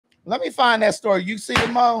Let me find that story. You see it,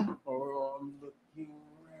 Mo?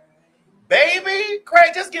 Baby,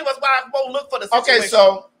 Craig, just give us why I won't look for the situation. Okay,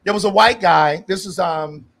 so there was a white guy. This is I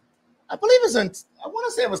believe it's in, I want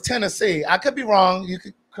to say it was Tennessee. I could be wrong. You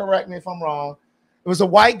could correct me if I'm wrong. It was a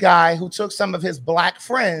white guy who took some of his black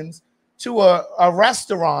friends to a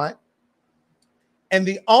restaurant, and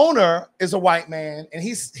the owner is a white man, and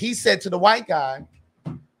he said to the white guy,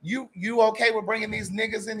 you okay with bringing these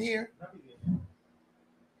niggas in here?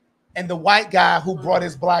 And the white guy who brought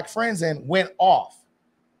his black friends in went off.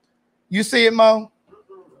 You see it, Mo?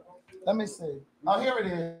 Let me see. Oh, here it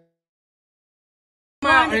is.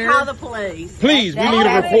 Call the police. Please, we need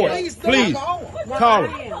a report. Please, call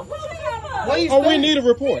it. Oh, we need a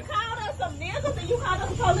report. You called us some niggas and you called us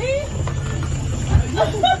the police?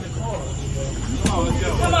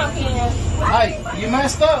 Come on, Ken. Hey, you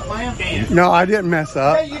messed up, man. No, I didn't mess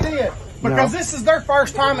up. Yeah, you did. Because this is their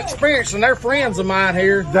first time experience and they're friends of mine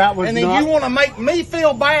here. That was and then you want to make me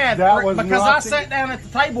feel bad because I sat down at the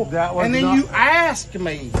table and then you asked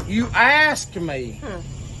me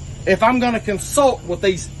if I'm going to consult with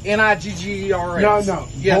these NIGGERS. No.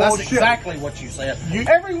 Yeah, bullshit. That's exactly what you said.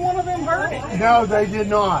 Every one of them heard it. No, they did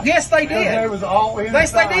not. Yes, they did. They was all inside.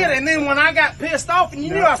 Yes, they did. And then when I got pissed off and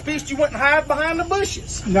you knew I was pissed, you went and hide behind the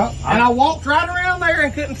bushes. No. And I walked right around there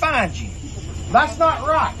and couldn't find you. That's not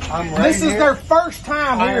right. This is their first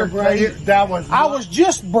time here. That was. I was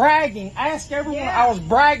just bragging. Ask everyone. I was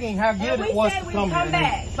bragging how good it was to come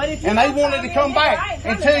here. And they wanted to come back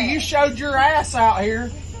until you showed your ass out here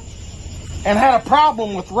and had a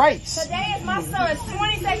problem with race. Today is my son's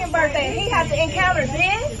 22nd birthday and he had to encounter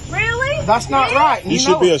this? Really? That's not right. You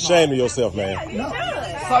should be ashamed of yourself, man.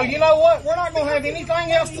 So you know what? We're not going to have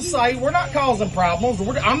anything else to say. We're not causing problems.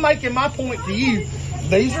 I'm making my point to you.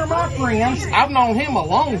 These are my friends. I've known him a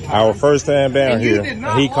long time. Our first time down here, and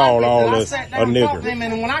he called all us a nigger.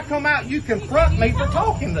 And when I come out, you confront me for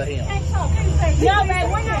talking to him. No,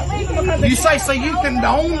 man, we're not leaving because you say, so you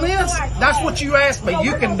condone this? That's what you asked me.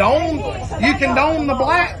 You condone the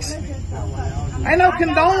blacks? Ain't no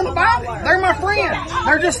condone about it. They're my friends.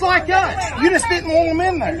 They're just like us. You just didn't want them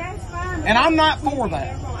in there. And I'm not for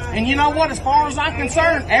that. And you know what? As far as I'm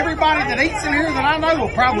concerned, everybody that eats in here that I know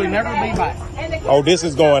will probably never be back. Oh, this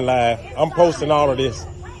is going live. I'm posting all of this.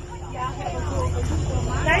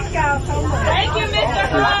 Thank y'all so much. Thank you,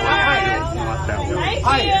 Mr.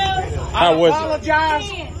 Thank you. How was it?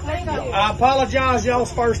 I apologize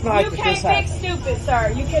y'all's first night. You can't fix stupid,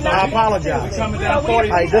 sir. You cannot. I apologize.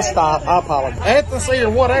 Hey, just stop. I apologize. Ethnicity or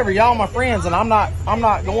whatever, y'all my friends, and I'm not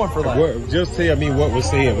going for that. Just tell me what was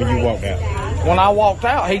said when you walked out. When I walked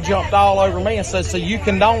out, he jumped all over me and said, so you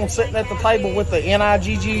condone sitting at the table with the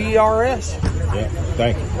NIGGERS? Yeah,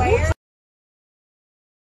 thank you.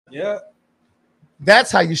 Yeah.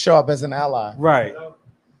 That's how you show up as an ally.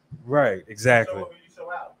 Right, exactly.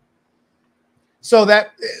 So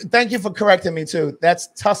thank you for correcting me too. That's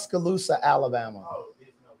Tuscaloosa, Alabama.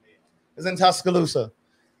 It's in Tuscaloosa.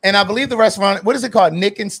 And I believe the restaurant, what is it called?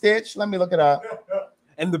 Nick and Stitch? Let me look it up.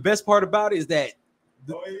 And the best part about it is that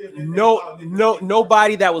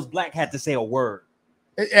nobody that was black had to say a word.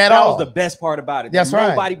 That was the best part about it. That's right.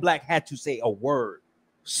 Nobody black had to say a word.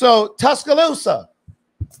 So Tuscaloosa.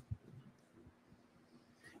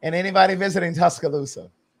 And anybody visiting Tuscaloosa,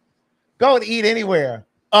 go and eat anywhere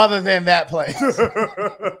other than that place.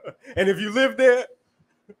 And if you live there,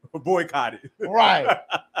 boycott it. Right.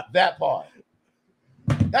 That part.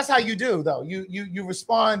 That's how you do, though. You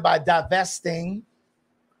respond by divesting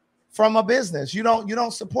from a business. You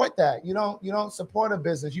don't support that. You don't support a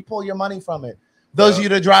business. You pull your money from it. Those of you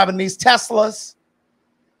that are driving these Teslas,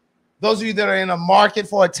 those of you that are in a market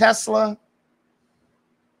for a Tesla,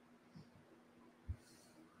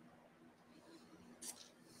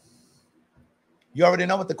 you already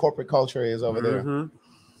know what the corporate culture is over there.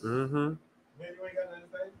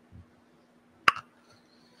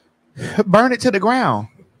 Burn it to the ground.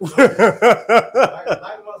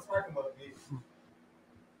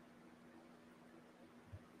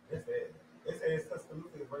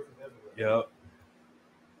 Yep.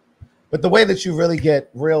 But the way that you really get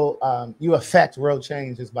real, you affect real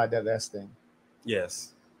change is by divesting.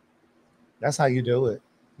 Yes. That's how you do it.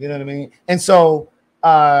 You know what I mean? And so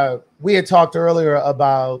we had talked earlier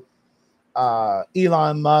about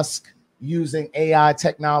Elon Musk using AI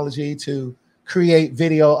technology to create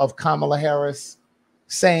video of Kamala Harris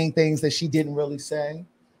saying things that she didn't really say.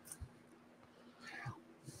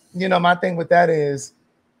 You know, my thing with that is,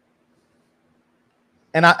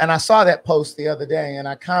 and I saw that post the other day and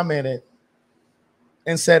I commented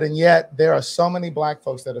and said, and yet there are so many black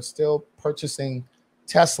folks that are still purchasing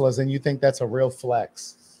Teslas and you think that's a real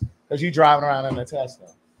flex because you're driving around in a Tesla.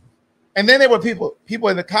 And then there were people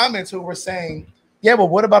in the comments who were saying, yeah, but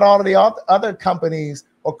what about all of the other companies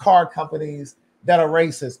or car companies that are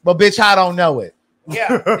racist? But bitch, I don't know it.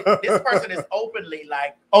 Yeah, this person is openly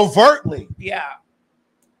like overtly. Yeah.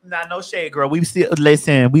 Nah, no shade, girl. We still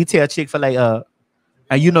listen. We tell Chick-fil-A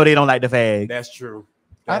and you know they don't like the fag. That's true.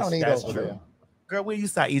 I don't eat that's over true. there. Girl, when you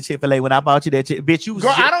start eating Chick-fil-A when I bought you that bitch, you was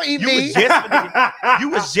girl, I don't eat meat. You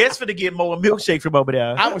was just for to get more milkshake from over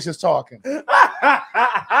there. I was just talking.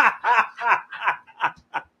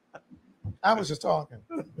 I was just talking.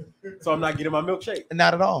 So I'm not getting my milkshake.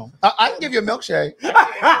 Not at all. I can give you a milkshake.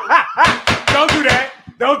 Don't do that.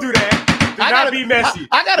 Don't do that. Do not be messy.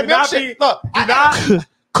 I got a milkshake. Look,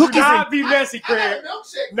 do not be messy, Craig.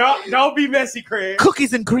 No, don't be messy, Craig.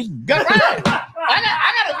 Cookies and cream. Right.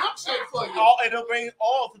 I got a milkshake for you. It'll bring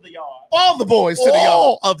all to the yard. All the boys to the yard.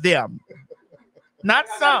 All of them. Not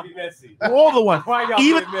some. All the ones.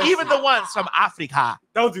 Even the ones from Africa.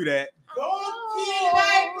 Don't do that.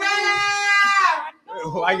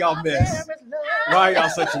 Why y'all mess? Why y'all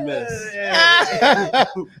such a mess?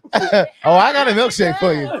 Oh, I got a milkshake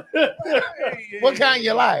for you. What kind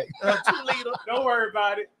you like? 2 liter. Don't worry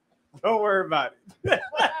about it. Don't worry about it.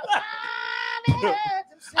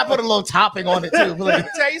 I put a little topping on it too. Let me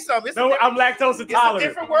tell you something. No, I'm lactose intolerant. It's a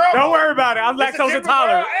different world. Don't worry about it. I'm lactose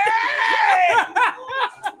intolerant.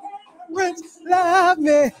 Love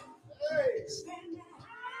me.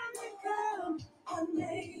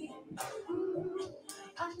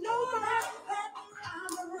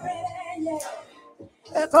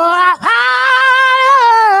 For I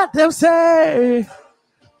heard them say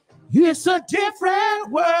it's a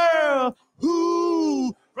different world.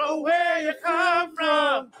 Ooh, from where you come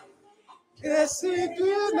from. Yes, it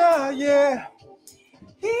do now, yeah.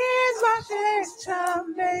 Here's my next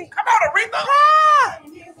time, mate. Come on, Aretha.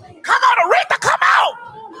 Come on, Aretha. Come out.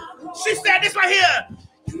 She said this right here.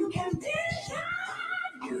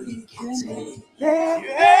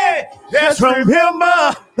 Yeah, just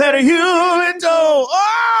remember that you and oh,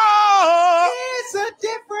 it's a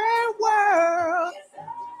different world.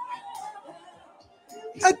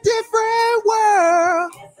 A different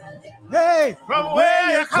world. Hey, from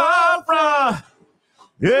where you come from.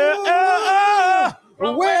 Yeah,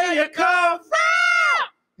 from where you come from.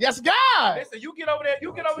 Yes, God. Listen, you get over there.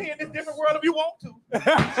 You get over here in this different world if you want to.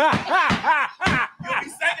 You'll be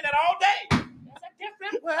singing it all day.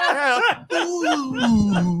 Different world.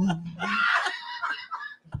 Ooh.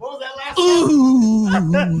 What was that last note?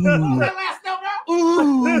 What was that last note, bro?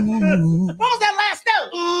 Ooh. What was that last note?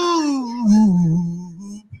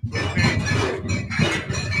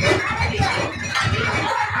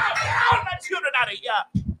 All my children out of here.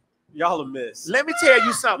 Y'all a mess. Let me tell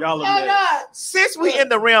you something. Y'all a mess. Since we in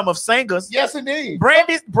the realm of singers, yes, indeed.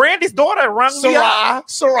 Brandy's daughter rang me up.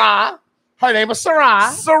 Sarah. Her name is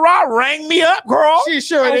Sarah. Sarah rang me up, girl. She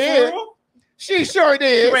sure did. She sure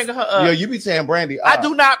did. She rang her up. Yo, you be saying Brandy. I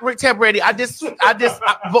do not tell Brandy. I just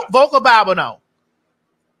vocal Bible now.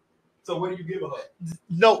 So what do you give her?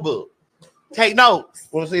 Notebook. Take notes.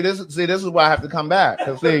 Well, see, this is why I have to come back.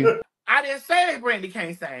 See, I didn't say Brandy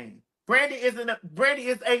can't sing. Brandy is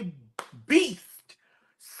a beast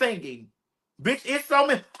singing. Bitch, it's so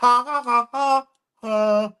many. Ha ha ha ha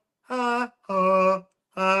ha ha ha.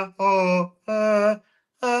 The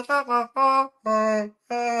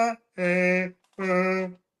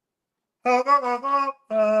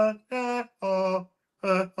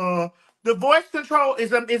voice control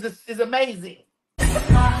is amazing.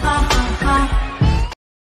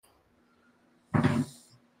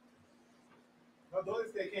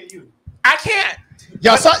 I can't.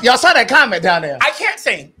 Y'all saw that comment down there. I can't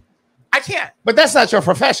sing. I can't. But that's not your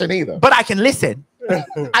profession either. But I can listen.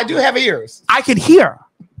 I do have ears. I can hear.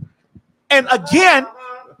 And again,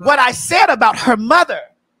 what I said about her mother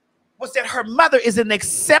was that her mother is an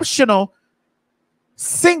exceptional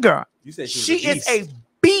singer. You said she is a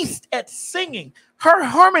beast at singing. Her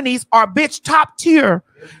harmonies are bitch top tier.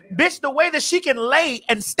 Bitch, the way that she can lay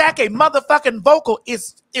and stack a motherfucking vocal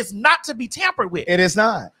is not to be tampered with. It is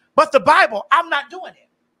not. But the Bible, I'm not doing it.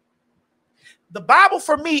 The Bible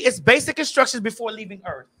for me is basic instructions before leaving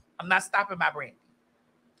earth. I'm not stopping my brain.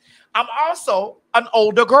 I'm also an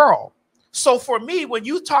older girl. So for me, when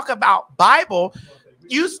you talk about Bible,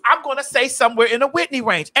 I'm going to say somewhere in the Whitney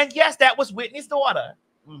range. And yes, that was Whitney's daughter.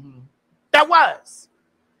 Mm-hmm. That was.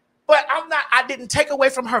 But I didn't take away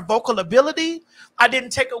from her vocal ability. I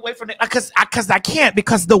didn't take away from it because I can't,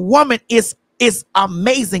 because the woman is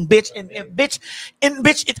amazing, bitch. And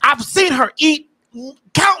bitch, I've seen her eat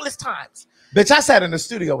countless times. Bitch, I sat in the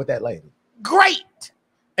studio with that lady. Great.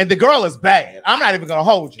 And the girl is bad. I'm not even going to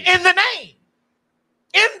hold you. In the name.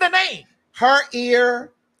 In the name. Her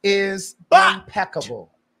ear is But-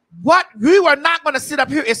 impeccable. What you are not going to sit up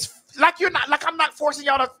here is like you're not like I'm not forcing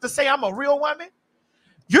y'all to say I'm a real woman.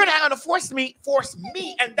 You're not going to force me,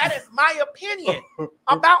 and that is my opinion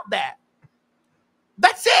about that.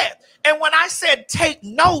 That's it. And when I said take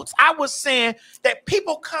notes, I was saying that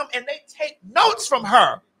people come and they take notes from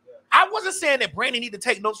her. I wasn't saying that Brandy need to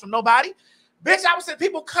take notes from nobody. Bitch, I was saying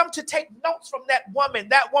people come to take notes from that woman.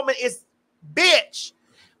 That woman is bitch.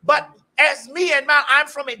 But as me and I'm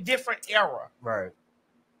from a different era. Right.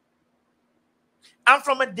 I'm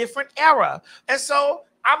from a different era. And so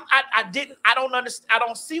I don't understand. I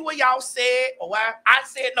don't see what y'all said or why I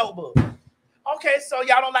said notebook. Okay, so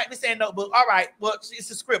y'all don't like me saying notebook. All right, well,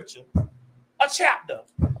 it's a scripture. A chapter.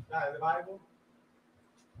 The Bible?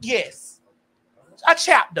 Yes. A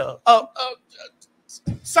chapter.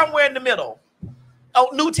 Somewhere in the middle. Oh,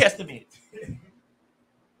 New Testament.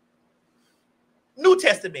 New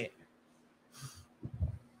Testament.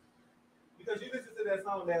 Because you listened to that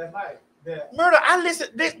song last night. Murder, I listen.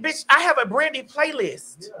 This bitch, I have a Brandy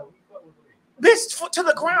playlist. Yeah, we fuck with it. Bitch, to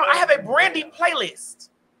the ground. I have a Brandy playlist.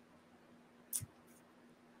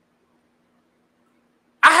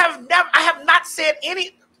 I have not said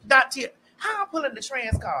any. Not to how I'm pulling the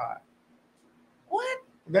trans card. What?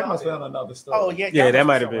 That must be on another story. Oh yeah, Yeah, y'all that must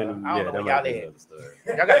might be have been. somewhere. I Yeah, don't know that where might y'all have been at. another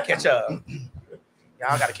story. Y'all gotta catch up.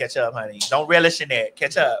 Y'all gotta catch up, honey. Don't relish in that.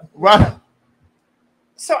 Catch up. Right.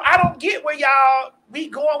 So I don't get where y'all be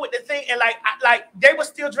going with the thing, and like they were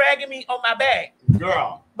still dragging me on my back,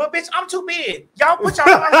 Girl. but bitch, I'm too big. Y'all put your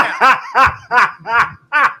arms down.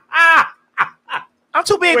 I'm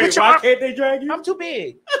too big. Wait, Put your why arm- can't they drag you? I'm too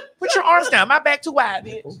big. Put your arms down. My back too wide,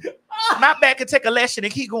 bitch. My back can take a lesson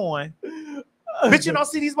and keep going. Bitch, you don't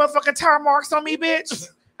see these motherfucking tire marks on me, bitch.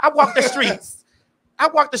 I walk the streets.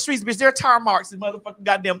 Bitch. There are tire marks and motherfucking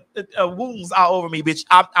goddamn wounds all over me, bitch.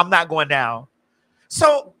 I'm not going down.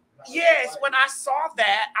 So yes, when I saw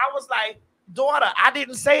that, I was like, daughter, I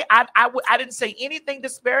didn't say I didn't say anything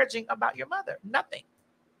disparaging about your mother. Nothing.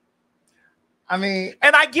 I mean,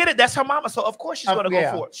 And I get it. That's her mama. So of course she's gonna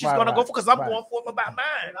yeah, go for it. She's right, gonna go right, for because I'm right. going forth about mine.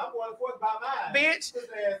 And I'm going forth by mine. Bitch. This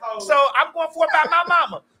asshole. So I'm going for about my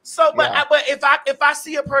mama. So, but Yeah. but if I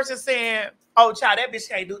see a person saying, "Oh, child, that bitch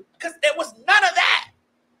can't do," because there was none of that.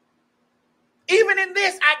 Even in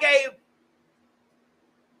this, I gave,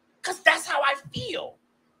 because that's how I feel.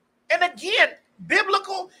 And again,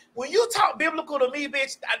 biblical. When you talk biblical to me,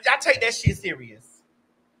 bitch, I take that shit serious.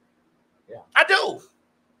 Yeah, I do.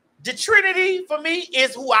 The Trinity for me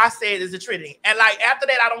is who I said is the Trinity, and like after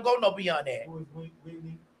that, I don't go no beyond that. Who is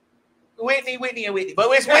Whitney? Whitney, and Whitney. But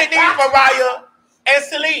it's Whitney, Mariah, and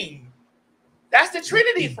Celine. That's the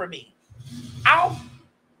Trinity for me. You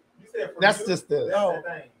said for That's you? just the- That's Oh. the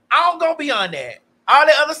thing. I don't go beyond that. All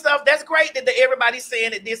that other stuff, that's great that everybody's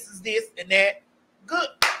saying that this is this and that. Good.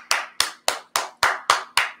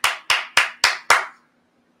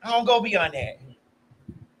 I don't go beyond that.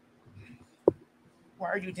 Why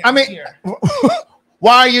are you down I mean, here?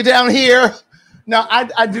 why are you down here? No,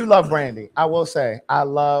 I do love Brandy. I will say I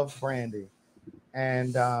love Brandy,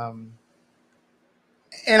 and I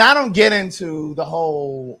don't get into the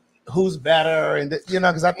whole who's better and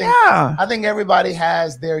because I think everybody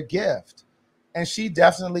has their gift, and she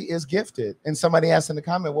definitely is gifted. And somebody asked in the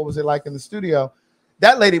comment, what was it like in the studio?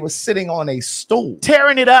 That lady was sitting on a stool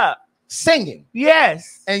Tearing it up. singing,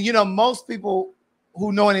 Yes. and most people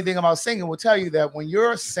who know anything about singing will tell you that when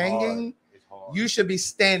you're singing, It's hard. you should be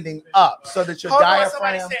standing up so that your Hold on,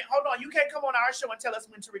 somebody diaphragm. said, hold on, you can't come on our show and tell us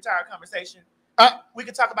when to retire conversation. We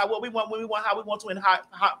can talk about what we want, when we want, how we want to, and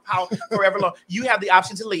how forever long. You have the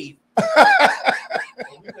option to leave. We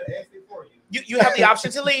could ask it for you. You have the option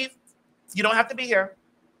to leave. You don't have to be here.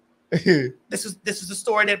 This is the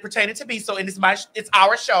story that pertained to me. So, and it's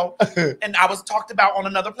our show, and I was talked about on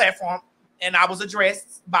another platform, and I was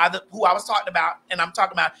addressed by who I was talking about, and I'm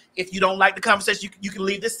talking about if you don't like the conversation, you can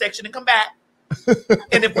leave this section and come back.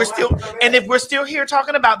 And if we're still here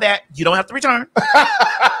talking about that, you don't have to return.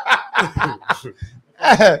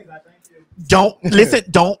 Don't listen.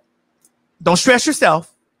 Don't stress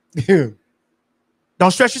yourself.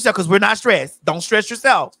 Don't stress yourself because we're not stressed. Don't stress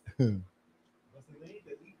yourself.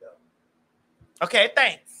 Okay,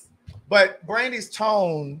 thanks. But Brandy's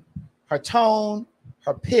tone, her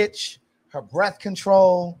pitch, her breath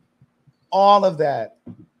control, all of that,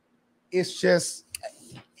 it's just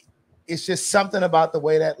something about the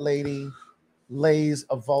way that lady lays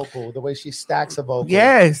a vocal, the way she stacks a vocal.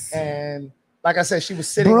 Yes. And like I said, she was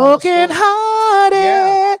sitting Broken on the stool. hearted,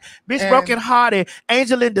 Yeah. Bitch, broken hearted,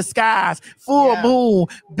 angel in disguise, full moon,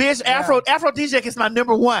 bitch. Aphrodisiac is my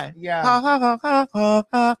number one. Yeah.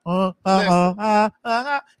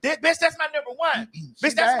 Bitch, that's my number one.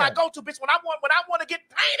 Bitch, that's my go-to. Bitch, when I want to get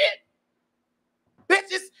painted,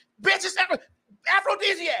 bitch is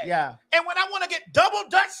aphrodisiac. Yeah. And when I want to get double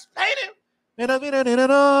Dutch painted, I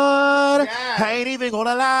ain't even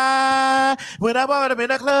gonna lie. When I bought him in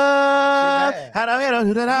the club, had a head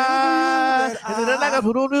to the lie. Is it like a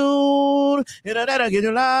photo nude? In a that I get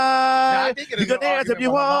you live. You can dance if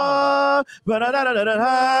you want, but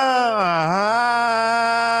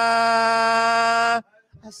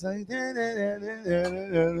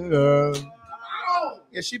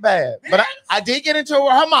yeah, she bad. But I did get into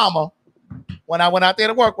her mama when I went out there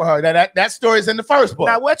to work with her. That story's in the first book.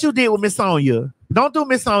 Now, what you did with Miss Sonia? Don't do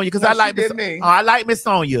Miss Sonia because I like Miss. I like Miss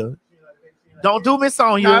Sonia. Don't do Miss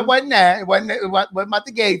Sonia. No, it wasn't that. It wasn't about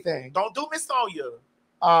the gay thing. Don't do Miss Sonia.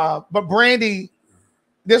 But Brandy,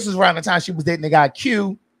 this was around the time she was dating the guy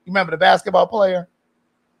Q. You remember the basketball player?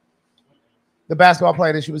 The basketball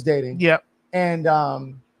player that she was dating. Yep. And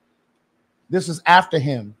this was after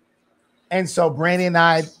him. And so Brandy and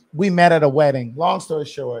I, we met at a wedding. Long story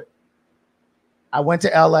short, I went to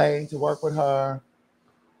LA to work with her.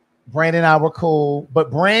 Brandy and I were cool.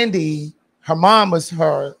 But Brandy, her mom was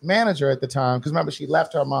her manager at the time. Because remember, she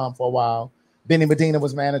left her mom for a while. Benny Medina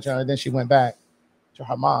was manager, and then she went back to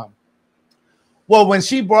her mom. Well, when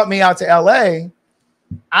she brought me out to LA,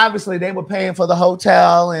 obviously they were paying for the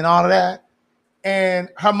hotel and all of that. And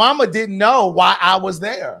her mama didn't know why I was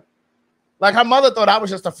there. Like her mother thought I was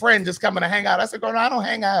just a friend just coming to hang out. I said, girl, no, I don't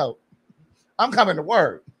hang out. I'm coming to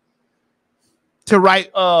work. To write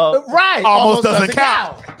right. Almost doesn't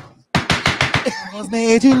count. Almost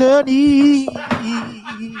made you love me.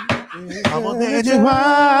 Almost made you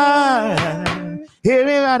cry.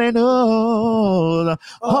 Everybody knows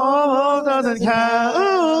almost doesn't count.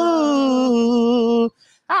 Ooh,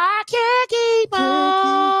 I can't keep on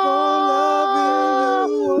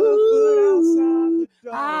loving you.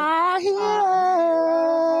 I hear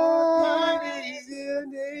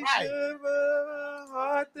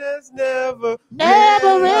heart that's never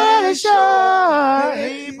really sure.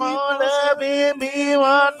 Keep on loving me,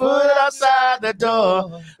 one foot outside the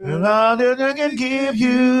door. And all that I can give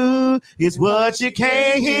you is what you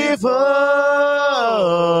came here for.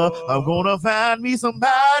 I'm gonna find me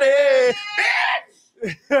somebody.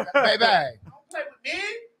 Baby. Don't play with me.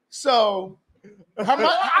 So her mother,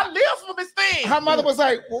 I live for this thing. Her mother was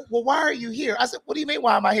like, well, why are you here? I said, what do you mean,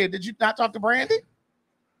 why am I here? Did you not talk to Brandy?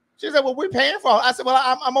 She said, well, we're paying for it. I said,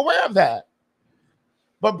 well, I'm aware of that.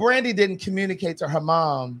 But Brandy didn't communicate to her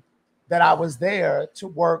mom that I was there to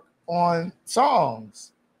work on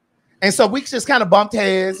songs. And so we just kind of bumped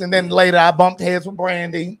heads. And then later I bumped heads with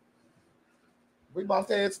Brandy. We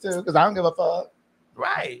bumped heads too, because I don't give a fuck.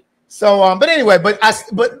 Right. So, but anyway, but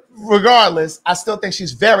regardless, I still think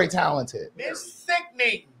she's very talented. It's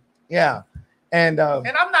sickening. Yeah. And I'm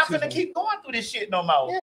not gonna keep going through this shit no more.